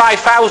fed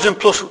 5,000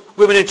 plus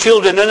women and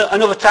children, and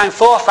another time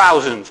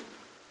 4,000.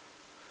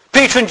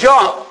 Peter and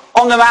John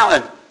on the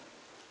mountain.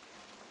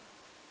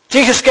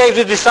 Jesus gave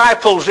the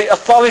disciples the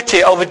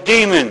authority over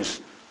demons.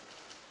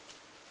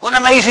 What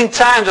an amazing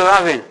time they were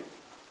having.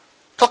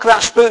 Talk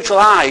about spiritual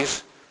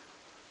eyes.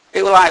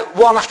 It was like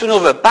one after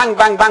another, bang,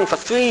 bang, bang, for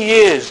 3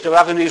 years they were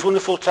having these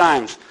wonderful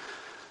times.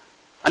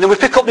 And then we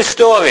pick up this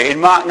story in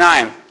Mark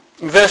 9.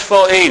 In verse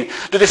 14,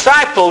 the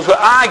disciples were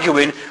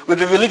arguing with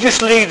the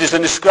religious leaders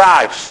and the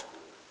scribes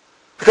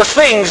because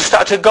things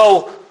started to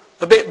go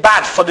a bit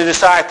bad for the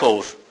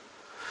disciples.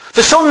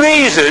 For some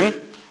reason,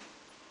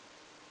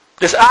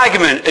 this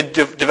argument had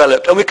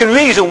developed, and we can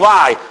reason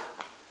why.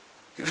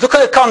 If you look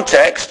at the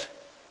context,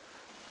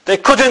 they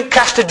couldn't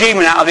cast a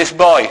demon out of this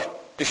boy,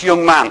 this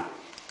young man.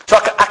 So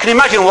I can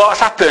imagine what's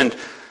happened.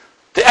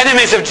 The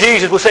enemies of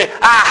Jesus will say,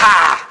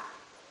 aha,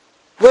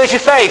 where's your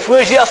faith?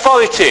 Where's your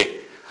authority?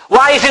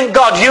 Why isn't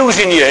God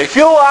using you? If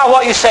you are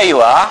what you say you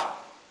are,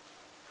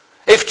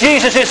 if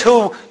Jesus is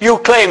who you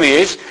claim he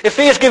is, if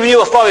he has given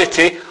you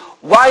authority,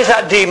 why is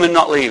that demon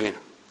not leaving?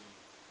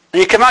 And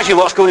you can imagine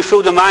what's going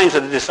through the minds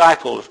of the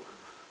disciples.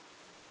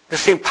 They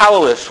seem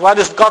powerless. Why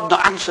does God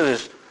not answer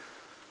us?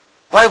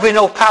 Why have we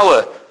no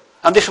power?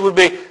 And this would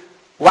be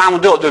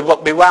wound up. They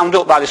would be wound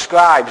up by the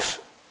scribes,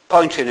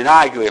 pointing and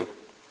arguing.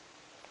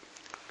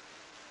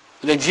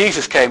 And then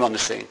Jesus came on the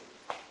scene.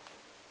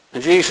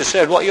 And Jesus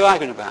said, what are you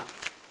arguing about?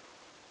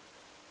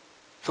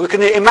 So we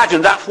can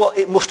imagine that's what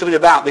it must have been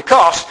about,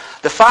 because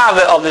the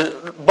father of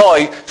the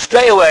boy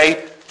straight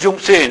away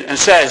jumps in and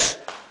says,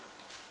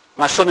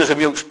 my son is a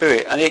mute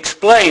spirit. And he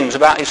explains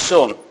about his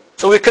son.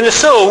 So we can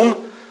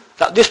assume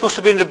that this must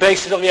have been the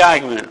basis of the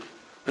argument.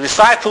 The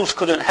disciples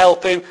couldn't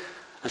help him,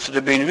 and so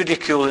they're being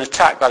ridiculed and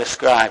attacked by the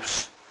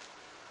scribes.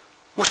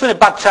 Must have been a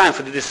bad time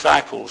for the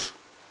disciples.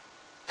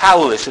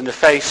 Powerless in the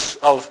face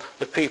of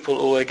the people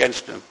who were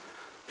against them.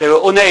 They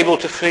were unable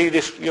to free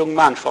this young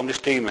man from this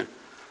demon.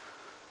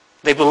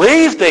 They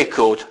believed they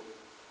could.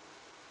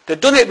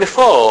 They'd done it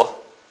before,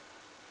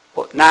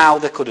 but now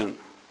they couldn't.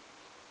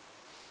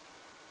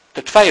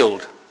 They'd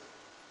failed.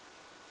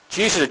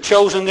 Jesus had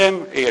chosen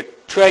them, he had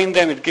trained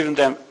them, he'd given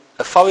them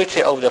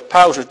authority over the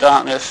powers of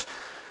darkness,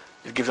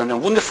 he'd given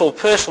them wonderful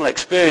personal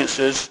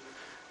experiences,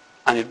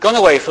 and he'd gone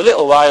away for a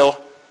little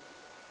while,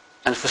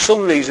 and for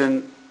some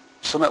reason,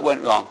 something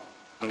went wrong,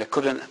 and they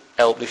couldn't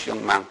help this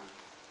young man.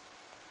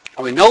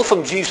 And we know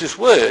from Jesus'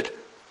 word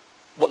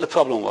what the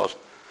problem was.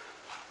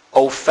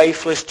 O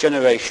faithless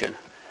generation,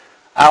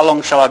 how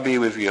long shall I be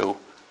with you?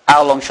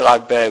 How long shall I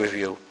bear with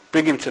you?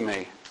 Bring him to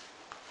me.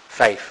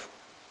 Faith.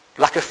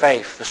 Lack of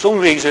faith. For some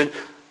reason,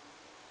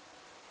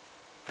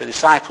 the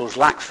disciples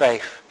lacked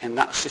faith in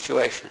that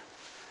situation.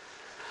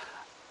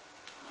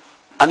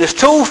 And there's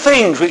two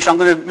things which I'm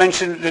going to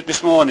mention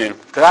this morning,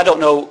 because I don't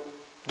know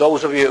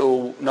those of you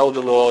who know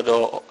the Lord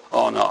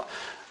or not.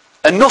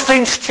 And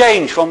nothing's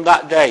changed from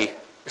that day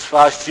as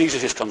far as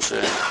Jesus is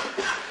concerned.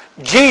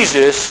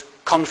 Jesus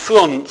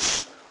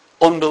confronts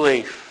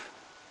unbelief.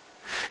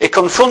 He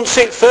confronts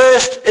it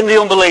first in the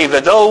unbeliever,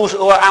 those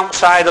who are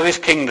outside of his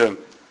kingdom.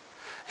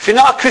 If you're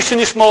not a Christian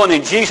this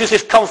morning, Jesus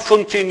is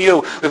confronting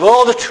you with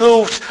all the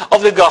truths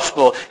of the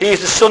gospel. He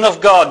is the Son of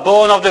God,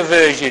 born of the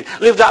Virgin,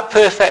 lived that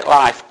perfect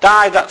life,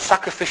 died that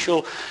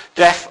sacrificial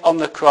death on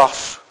the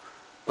cross,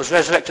 was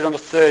resurrected on the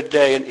third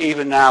day, and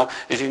even now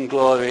is in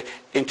glory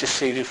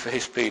interceding for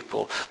his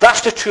people.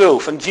 That's the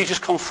truth, and Jesus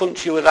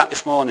confronts you with that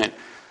this morning.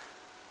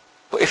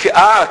 But if you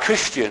are a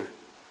Christian,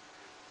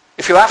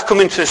 if you have come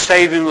into a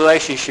saving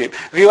relationship,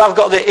 if you have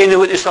got the inner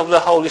witness of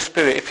the Holy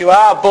Spirit, if you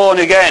are born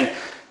again,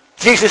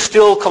 Jesus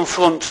still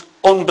confronts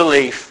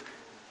unbelief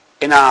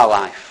in our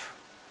life.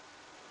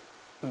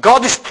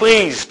 God is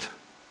pleased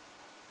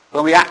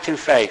when we act in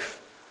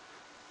faith,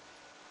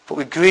 but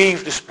we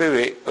grieve the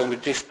Spirit when we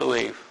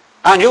disbelieve.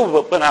 I knew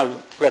when I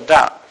read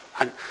that,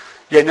 and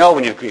you know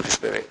when you grieve the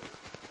Spirit.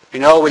 You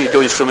know when you're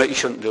doing something you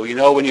shouldn't do. You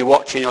know when you're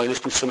watching or you're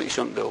listening to something you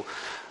shouldn't do.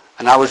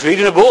 And I was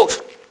reading a book,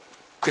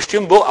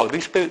 Christian book, I was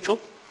being spiritual,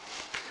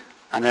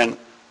 and then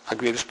I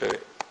grieved the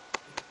Spirit.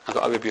 I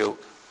got a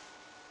rebuke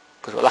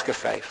because of a lack of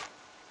faith.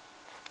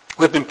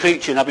 I've been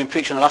preaching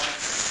the last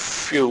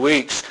few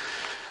weeks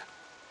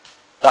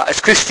that as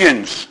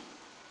Christians,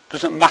 it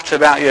doesn't matter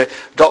about your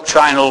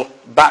doctrinal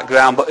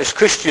background, but as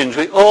Christians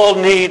we all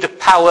need the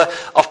power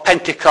of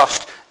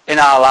Pentecost in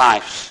our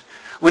lives.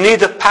 We need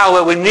the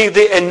power, we need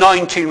the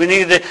anointing, we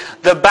need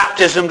the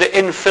baptism, the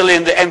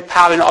infilling, the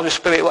empowering of the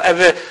Spirit,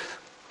 whatever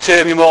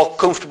term you're more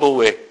comfortable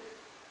with.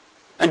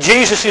 And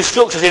Jesus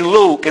instructs us in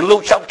Luke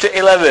chapter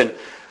 11,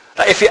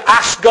 that if you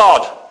ask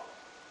God,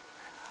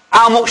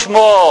 how much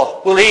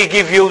more will he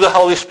give you the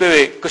Holy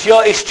Spirit? Because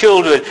you're his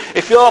children.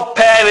 If your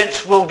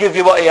parents will give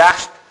you what he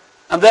asked,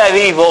 and they're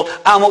evil,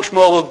 how much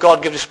more will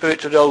God give the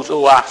Spirit to those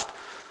who asked?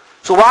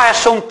 So why are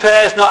some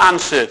prayers not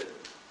answered?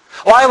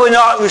 Why are we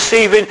not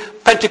receiving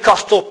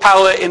Pentecostal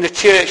power in the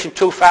church in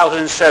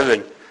 2007?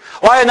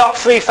 Why are not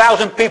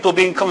 3,000 people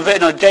being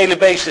converted on a daily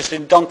basis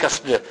in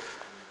Doncaster?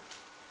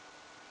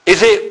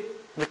 Is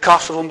it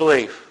because of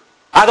unbelief?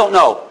 I don't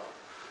know.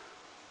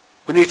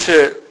 We need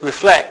to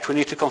reflect, we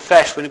need to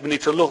confess, we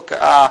need to look at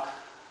our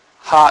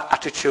heart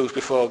attitudes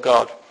before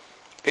God.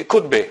 It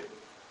could be.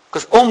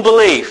 Because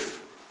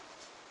unbelief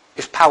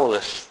is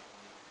powerless.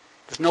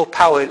 There's no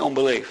power in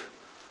unbelief.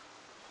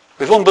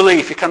 With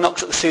unbelief you cannot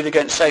succeed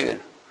against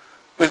Satan.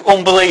 With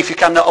unbelief you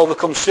cannot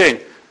overcome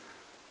sin.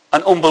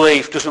 And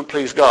unbelief doesn't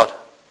please God.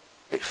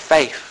 It's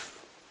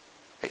faith.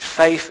 It's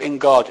faith in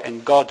God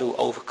and God who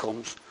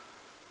overcomes.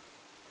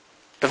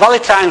 The valley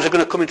times are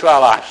going to come into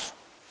our lives.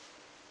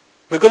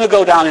 We're going to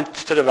go down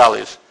into the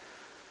valleys.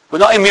 We're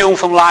not immune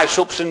from life's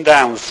ups and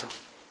downs.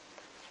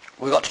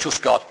 We've got to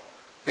trust God.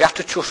 We have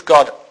to trust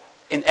God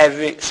in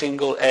every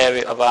single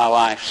area of our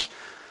lives.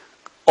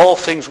 All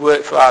things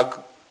work for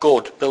our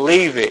good.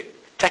 Believe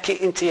it. Take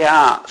it into your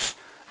hearts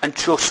and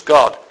trust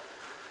God.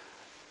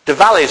 The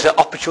valleys are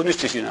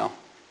opportunities, you know.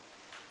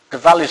 The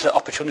valleys are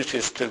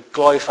opportunities to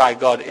glorify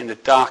God in the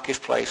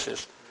darkest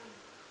places.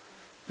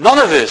 None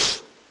of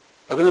us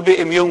are going to be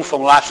immune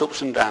from life's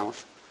ups and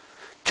downs.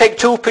 Take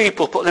two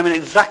people, put them in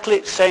exactly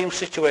the same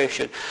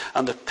situation,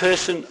 and the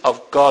person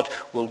of God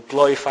will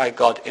glorify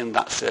God in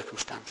that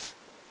circumstance.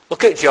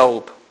 Look at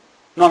Job.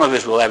 None of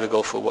us will ever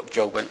go through what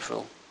Job went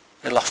through.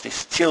 He lost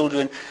his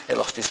children, he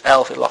lost his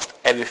health, he lost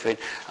everything.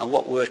 And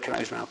what word came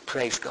out of his mouth?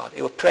 Praise God.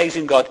 He was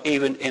praising God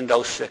even in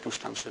those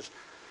circumstances.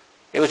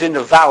 He was in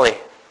the valley,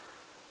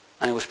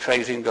 and he was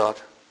praising God.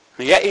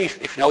 And yet,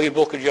 if you know your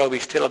book of Job, he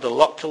still had a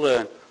lot to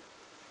learn.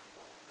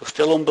 There was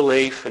still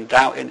unbelief and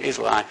doubt in his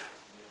life.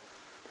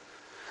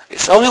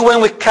 It's only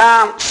when we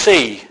can't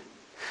see,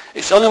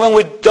 It's only when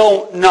we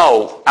don't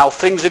know how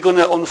things are going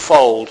to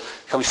unfold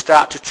can we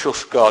start to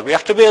trust God. We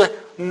have to be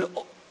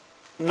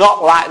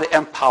not like the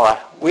emperor.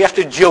 We have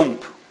to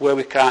jump where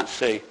we can't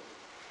see.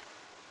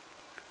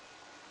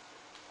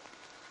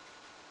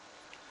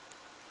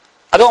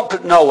 I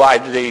don't know why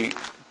the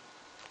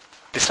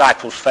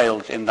disciples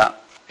failed in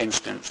that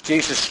instance.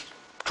 Jesus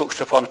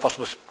touched upon the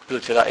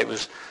possibility that it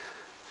was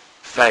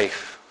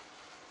faith.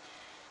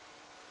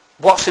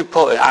 What's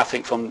important, I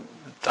think, from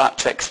that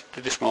text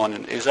this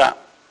morning is that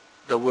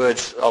the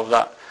words of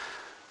that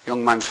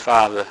young man's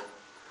father,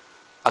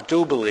 I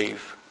do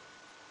believe,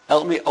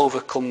 help me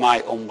overcome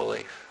my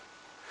unbelief.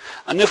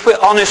 And if we're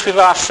honest with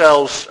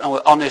ourselves and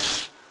we're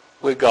honest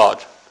with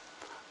God,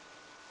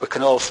 we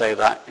can all say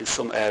that in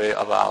some area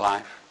of our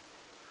life.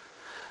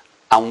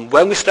 And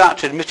when we start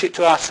to admit it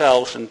to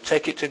ourselves and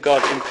take it to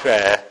God in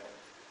prayer,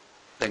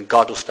 then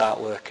God will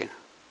start working.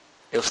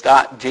 He'll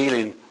start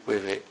dealing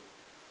with it.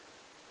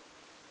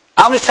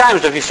 How many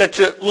times have you said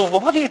to love,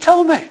 well, what do you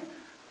tell me?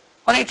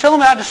 Why don't you tell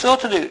me how to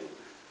sort of do it?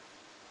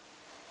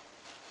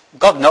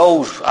 God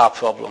knows our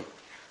problem,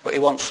 but he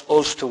wants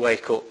us to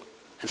wake up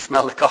and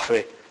smell the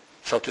coffee,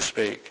 so to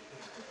speak.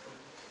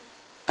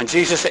 And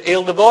Jesus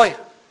healed the boy.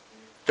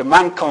 The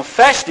man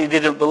confessed he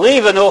didn't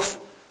believe enough,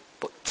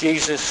 but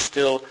Jesus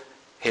still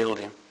healed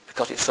him,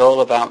 because it's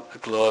all about the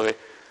glory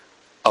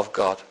of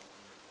God.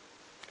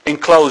 In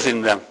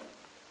closing then,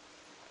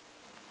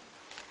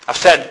 I've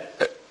said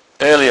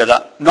earlier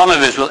that none of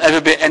us will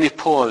ever be any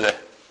poorer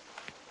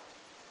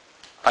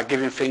by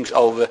giving things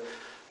over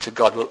to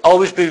God. We'll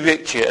always be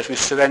richer as we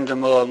surrender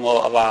more and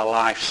more of our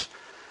lives.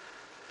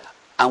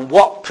 And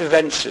what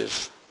prevents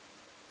us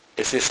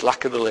is this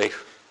lack of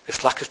belief,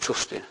 this lack of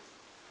trusting.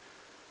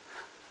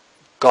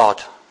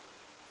 God,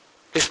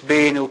 this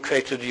being who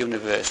created the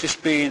universe, this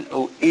being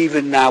who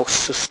even now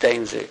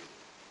sustains it,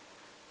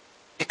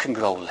 it can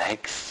grow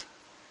legs,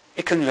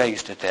 it can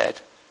raise the dead,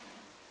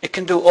 it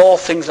can do all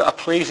things that are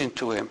pleasing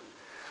to him.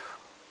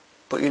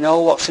 But you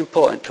know what's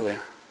important to him?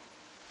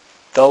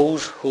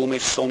 Those whom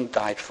his son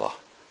died for.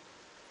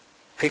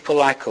 People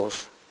like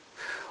us.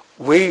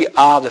 We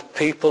are the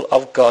people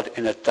of God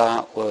in a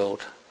dark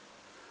world.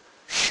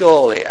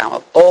 Surely, out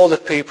of all the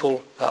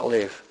people that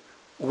live,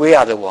 we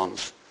are the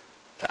ones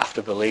that have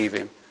to believe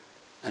him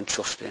and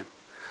trust him.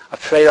 I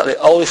pray that the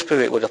Holy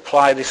Spirit would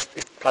apply it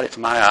to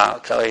my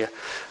heart, I tell you,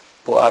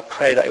 but I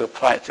pray that he would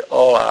apply it to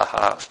all our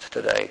hearts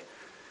today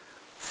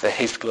for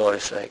his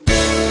glory's sake.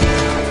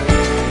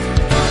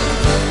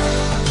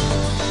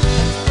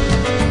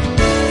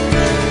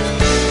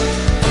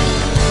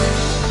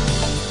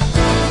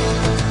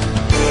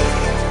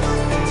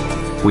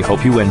 We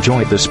hope you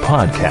enjoyed this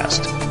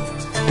podcast.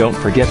 Don't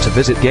forget to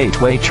visit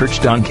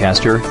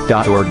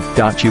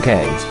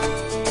gatewaychurchdoncaster.org.uk